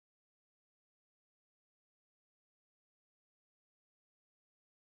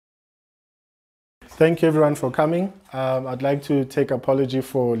Thank you everyone for coming. I'd like to take apology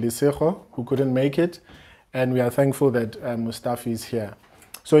for Mekhoe, who couldn't make it, and we are thankful that Mustafi is here.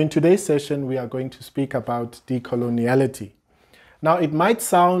 So in today's session, we are going to speak about decoloniality. Now, it might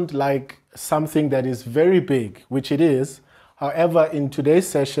sound like something that is very big, which it is. However, in today's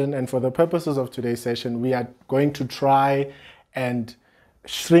session, and for the purposes of today's session, we are going to try and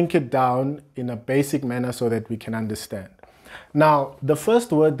shrink it down in a basic manner so that we can understand. Now, the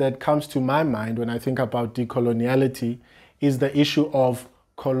first word that comes to my mind when I think about decoloniality is the issue of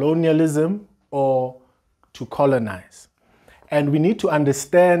colonialism or to colonize. And we need to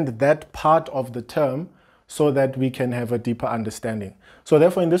understand that part of the term so that we can have a deeper understanding. So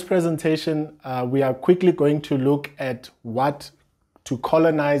therefore, in this presentation, we are quickly going to look at what to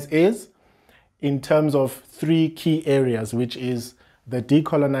colonize is in terms of three key areas, which is the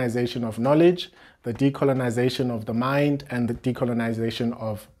decolonization of knowledge, the decolonization of the mind, and the decolonization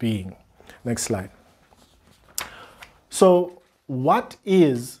of being. Next slide. So what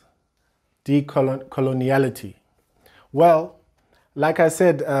is decoloniality? Well, like I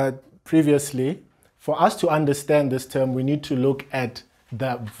said previously, for us to understand this term, we need to look at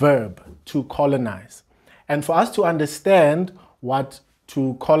the verb to colonize. And for us to understand what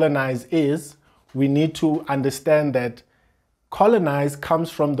to colonize is, we need to understand that colonize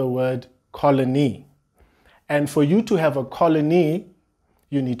comes from the word colony. And for you to have a colony,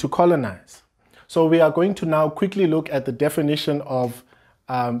 you need to colonize. So we are going to now quickly look at the definition of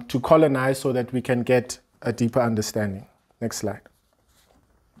to colonize so that we can get a deeper understanding. Next slide.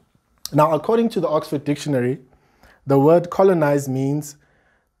 Now, according to the Oxford Dictionary, the word colonize means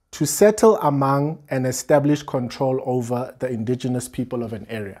to settle among and establish control over the indigenous people of an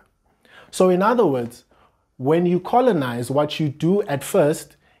area. So in other words, when you colonize, what you do at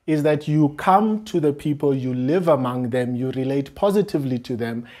first is that you come to the people, you live among them, you relate positively to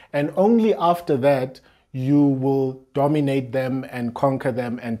them, and only after that you will dominate them and conquer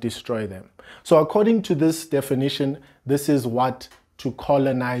them and destroy them. So according to this definition, this is what to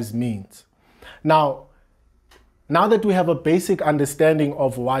colonize means. Now that we have a basic understanding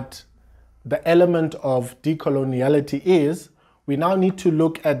of what the element of decoloniality is, we now need to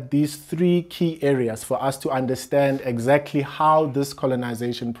look at these three key areas for us to understand exactly how this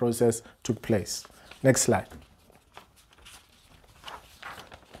colonization process took place. Next slide.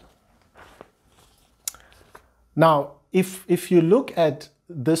 Now, if you look at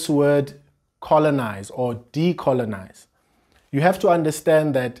this word colonize or decolonize, you have to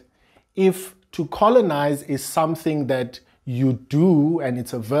understand that if to colonize is something that you do and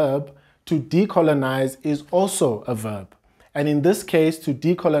it's a verb, to decolonize is also a verb. And in this case, to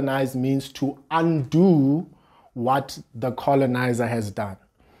decolonize means to undo what the colonizer has done.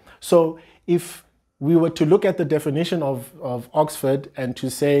 So if we were to look at the definition of Oxford and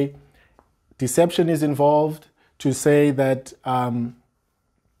to say deception is involved, to say that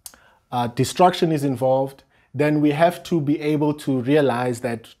destruction is involved, then we have to be able to realize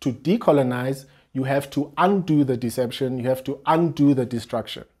that to decolonize, you have to undo the deception, you have to undo the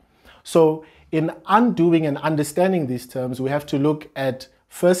destruction. So in undoing and understanding these terms, we have to look at,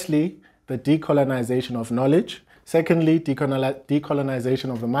 firstly, the decolonization of knowledge, secondly,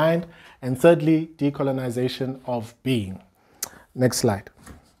 decolonization of the mind, and thirdly, decolonization of being. Next slide.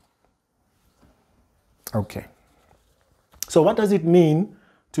 Okay. So what does it mean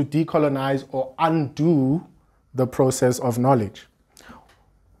to decolonize or undo the process of knowledge?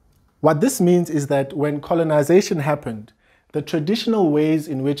 What this means is that when colonization happened, the traditional ways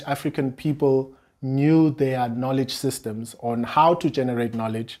in which African people knew their knowledge systems on how to generate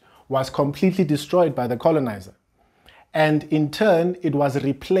knowledge was completely destroyed by the colonizer. And in turn, it was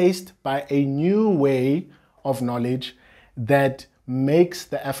replaced by a new way of knowledge that makes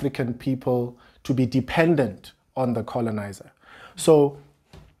the African people to be dependent on the colonizer. So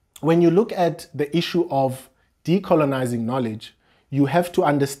when you look at the issue of decolonizing knowledge, you have to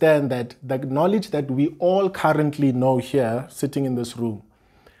understand that the knowledge that we all currently know here, sitting in this room,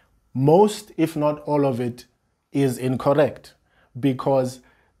 most, if not all of it, is incorrect, because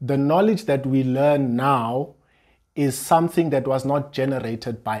the knowledge that we learn now is something that was not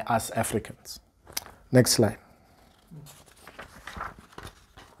generated by us Africans. Next slide.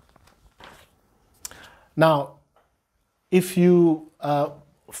 Now, if you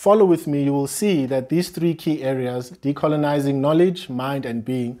follow with me, you will see that these three key areas, decolonizing knowledge, mind, and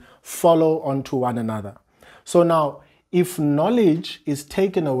being, follow onto one another. So now, if knowledge is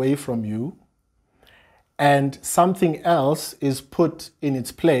taken away from you and something else is put in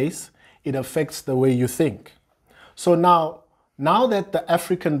its place, it affects the way you think. So now that the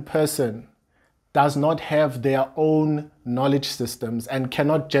African person does not have their own knowledge systems and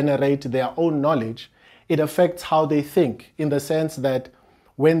cannot generate their own knowledge, it affects how they think, in the sense that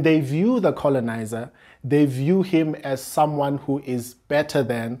when they view the colonizer, they view him as someone who is better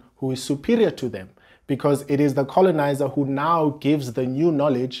than, who is superior to them, because it is the colonizer who now gives the new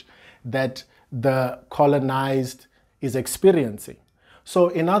knowledge that the colonized is experiencing. So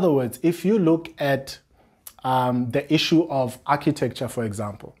in other words, if you look at the issue of architecture, for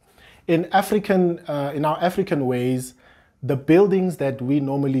example, in our African ways, the buildings that we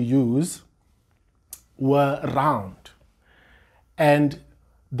normally use were round. And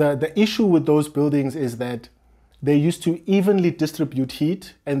the issue with those buildings is that they used to evenly distribute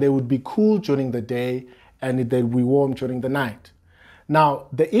heat, and they would be cool during the day and they would be warm during the night. Now,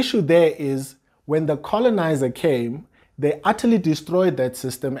 the issue there is when the colonizer came, they utterly destroyed that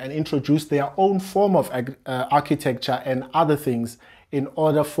system and introduced their own form of architecture and other things in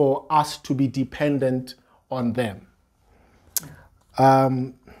order for us to be dependent on them.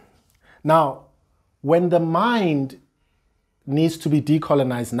 Now, when the mind needs to be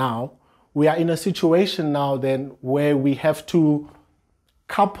decolonized now, we are in a situation now then where we have to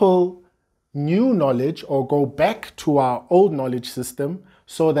couple new knowledge or go back to our old knowledge system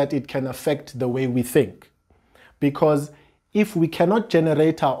so that it can affect the way we think. Because if we cannot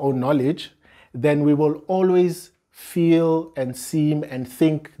generate our own knowledge, then we will always feel and seem and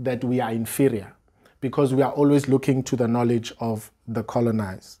think that we are inferior, because we are always looking to the knowledge of the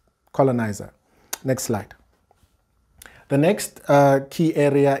colonizer. Next slide. The next key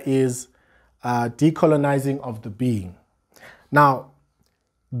area is decolonizing of the being. Now,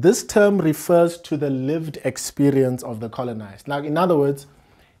 this term refers to the lived experience of the colonized. Now, in other words,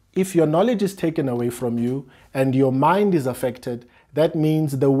 if your knowledge is taken away from you and your mind is affected, that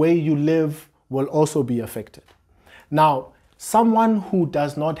means the way you live will also be affected. Now, someone who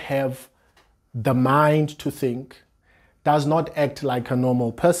does not have the mind to think does not act like a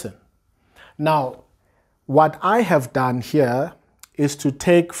normal person. Now, what I have done here is to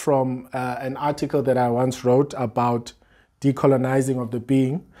take from an article that I once wrote about decolonizing of the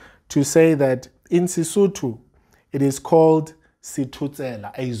being, to say that in Sesotho, it is called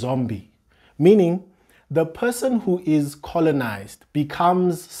Sithutsela, a zombie, meaning the person who is colonized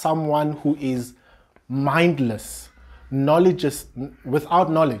becomes someone who is mindless,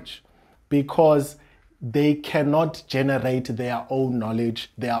 without knowledge, because they cannot generate their own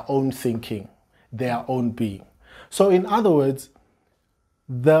knowledge, their own thinking, their own being. So in other words,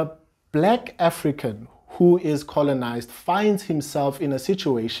 the black African who is colonized finds himself in a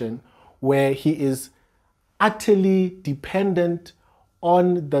situation where he is utterly dependent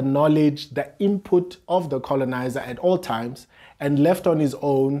on the knowledge, the input of the colonizer at all times, and left on his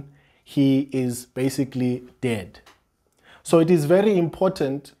own, he is basically dead. So it is very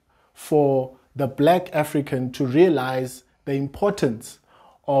important for the black African to realize the importance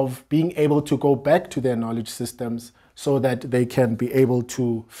of being able to go back to their knowledge systems so that they can be able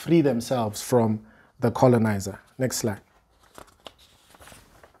to free themselves from the colonizer. Next slide.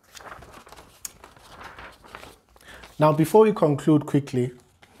 Now, before we conclude quickly,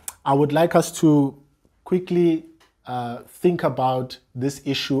 I would like us to quickly think about this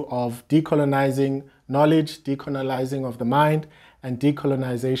issue of decolonizing knowledge, decolonizing of the mind, and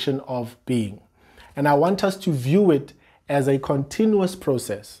decolonization of being. And I want us to view it as a continuous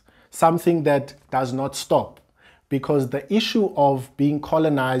process, something that does not stop, because the issue of being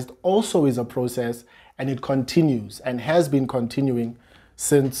colonized also is a process, and it continues and has been continuing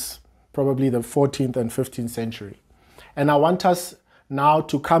since probably the 14th and 15th century. And I want us now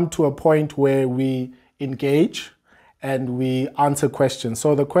to come to a point where we engage and we answer questions.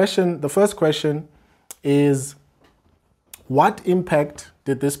 So the first question is, what impact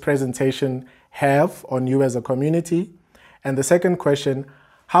did this presentation have on you as a community? And the second question,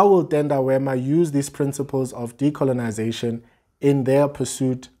 how will Tenda Wema use these principles of decolonization in their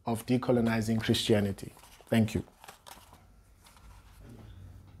pursuit of decolonizing Christianity? Thank you.